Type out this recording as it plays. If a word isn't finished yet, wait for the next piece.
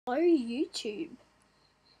Hello YouTube,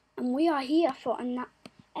 and we are here for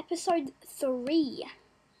episode 3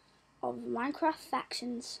 of Minecraft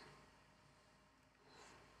Factions.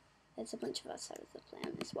 There's a bunch of us over the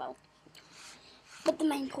plan as well, but the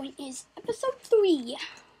main point is episode 3.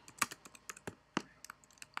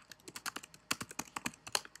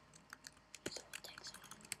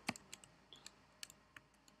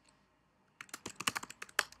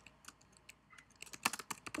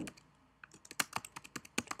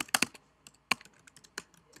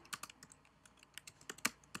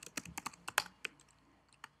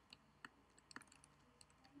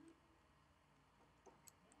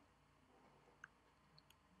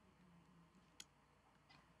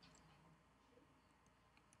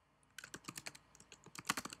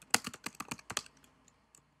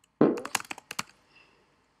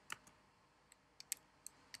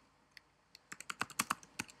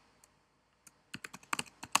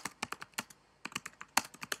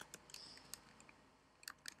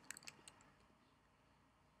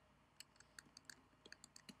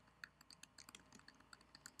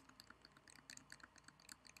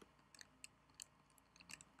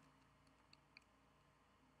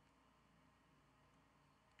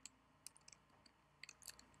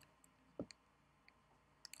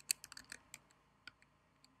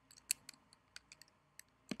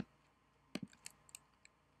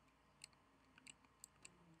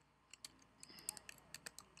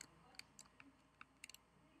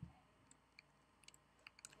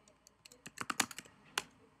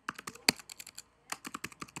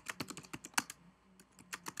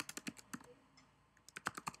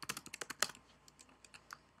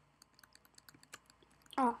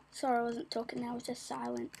 Oh, sorry, I wasn't talking, I was just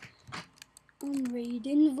silent. I'm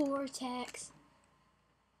reading Vortex.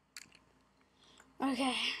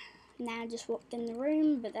 Okay, now I just walked in the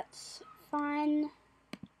room, but that's fine.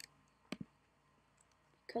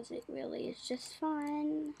 Because it really is just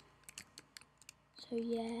fine. So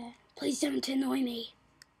yeah, please don't annoy me.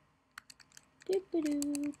 I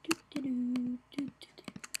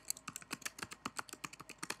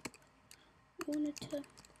wanted to...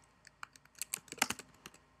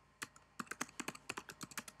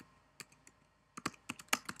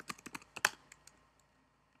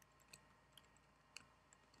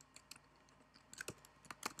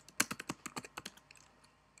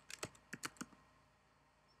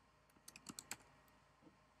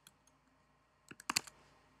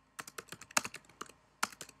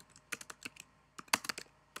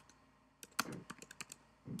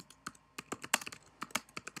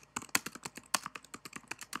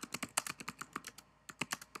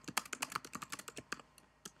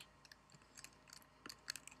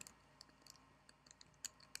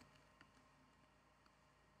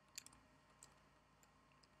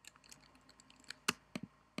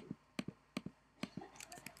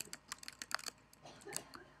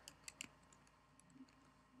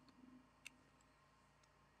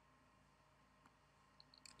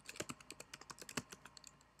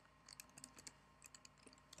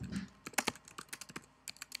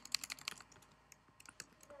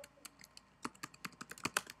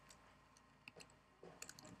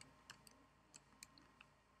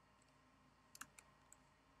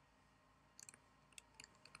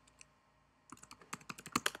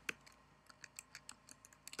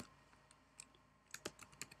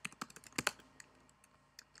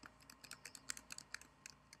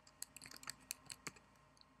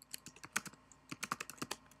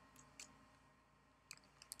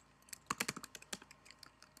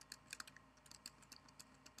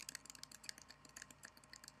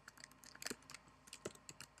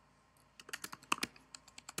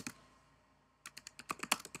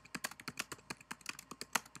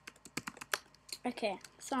 Okay,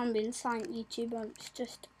 so I'm being silent YouTube, it's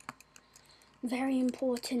just very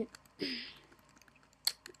important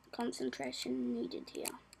concentration needed here.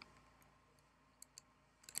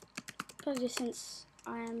 Especially since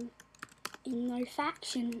I am in no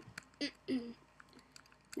faction. I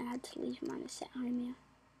had to leave mine set home here.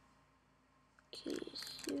 Okay,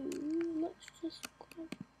 so let's just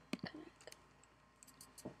click.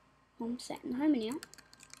 I'm setting home in here.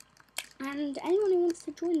 And anyone who wants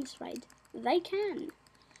to join this raid, they can.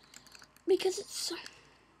 Because it's a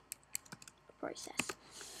process.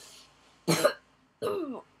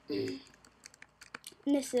 And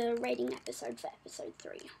this is a raiding episode for episode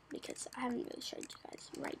 3. Because I haven't really showed you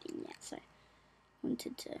guys raiding yet. So I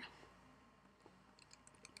wanted to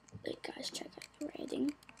let you guys check out the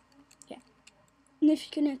raiding. Yeah. And if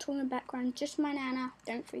you can hear talking in the background, just my Nana.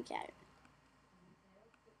 Don't freak out.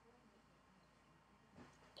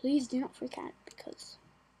 Please do not freak out because...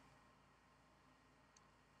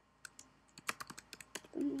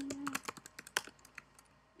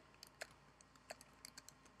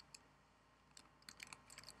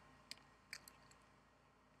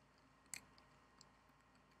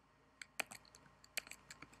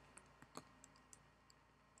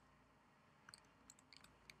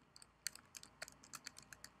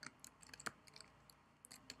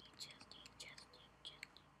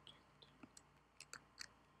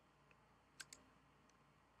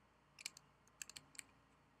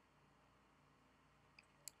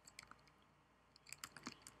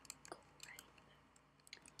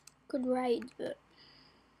 Good raid, but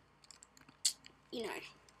you know,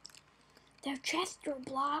 their chests are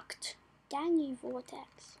blocked. Dang you,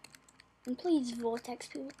 Vortex. And please, Vortex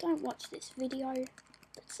people, don't watch this video.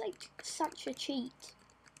 It's like such a cheat.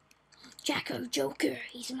 Jacko Joker,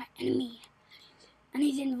 he's my enemy. And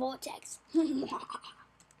he's in Vortex. Come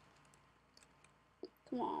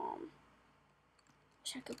on.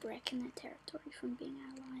 Wish I could break in their territory from being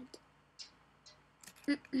allied.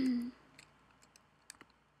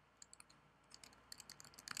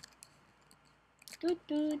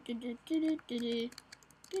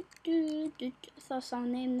 I saw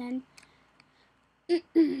some name then.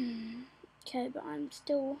 Okay, but I'm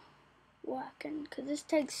still working because this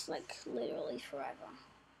takes like literally forever.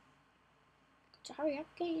 So hurry up,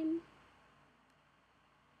 game.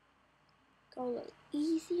 Go a little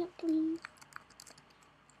easier, please.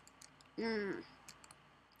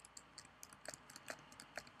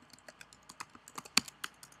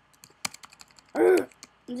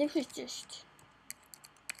 This is just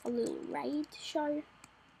a little raid show.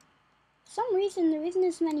 For some reason, there isn't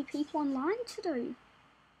as many people online today.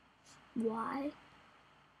 Why?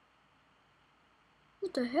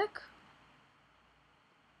 What the heck?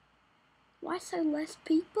 Why so less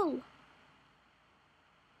people?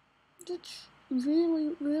 That's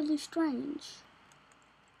really, really strange.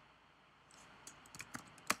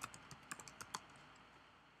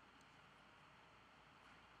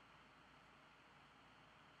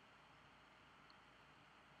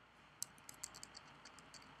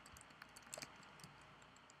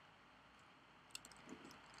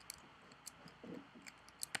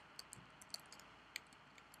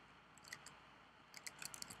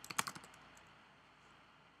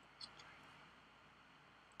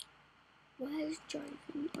 Where's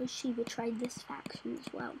Joven? Or she betrayed this faction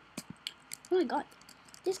as well. Oh my god.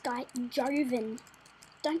 This guy, Joven.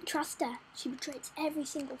 Don't trust her. She betrays every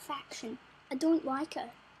single faction. I don't like her.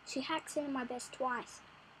 She hacks into my best twice.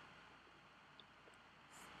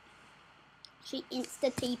 She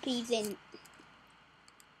insta-TPs in.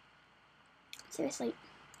 Seriously.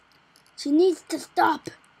 She needs to stop.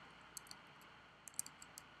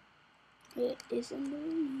 It is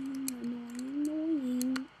annoying.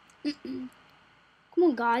 Come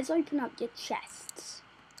on, guys, open up your chests.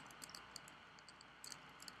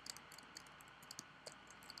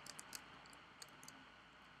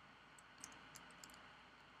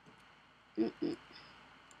 No,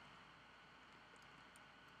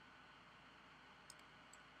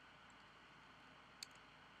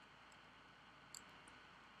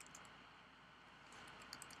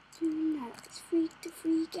 it's freak to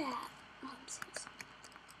freak out. Oh, I'm so sorry.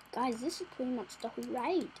 Guys, this is pretty much the whole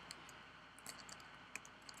raid.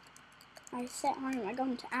 I set home, I got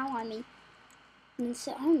him to ally me, and then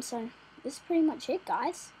set home, so this is pretty much it,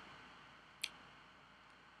 guys.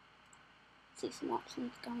 See some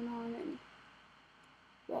options going on, and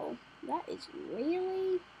well, that is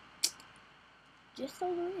really just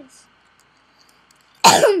all there is.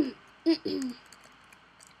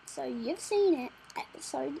 So you've seen it,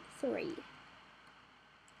 episode 3.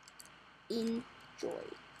 Enjoy.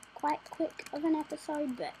 Quite quick of an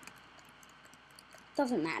episode, but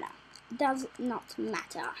doesn't matter. Does not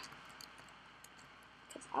matter.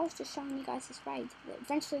 Because I was just showing you guys this raid. They're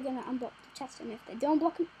eventually going to unblock the chest, and if they don't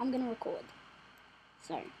unblock them, I'm going to record.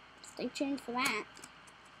 So, stay tuned for that.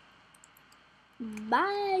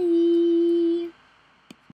 Bye!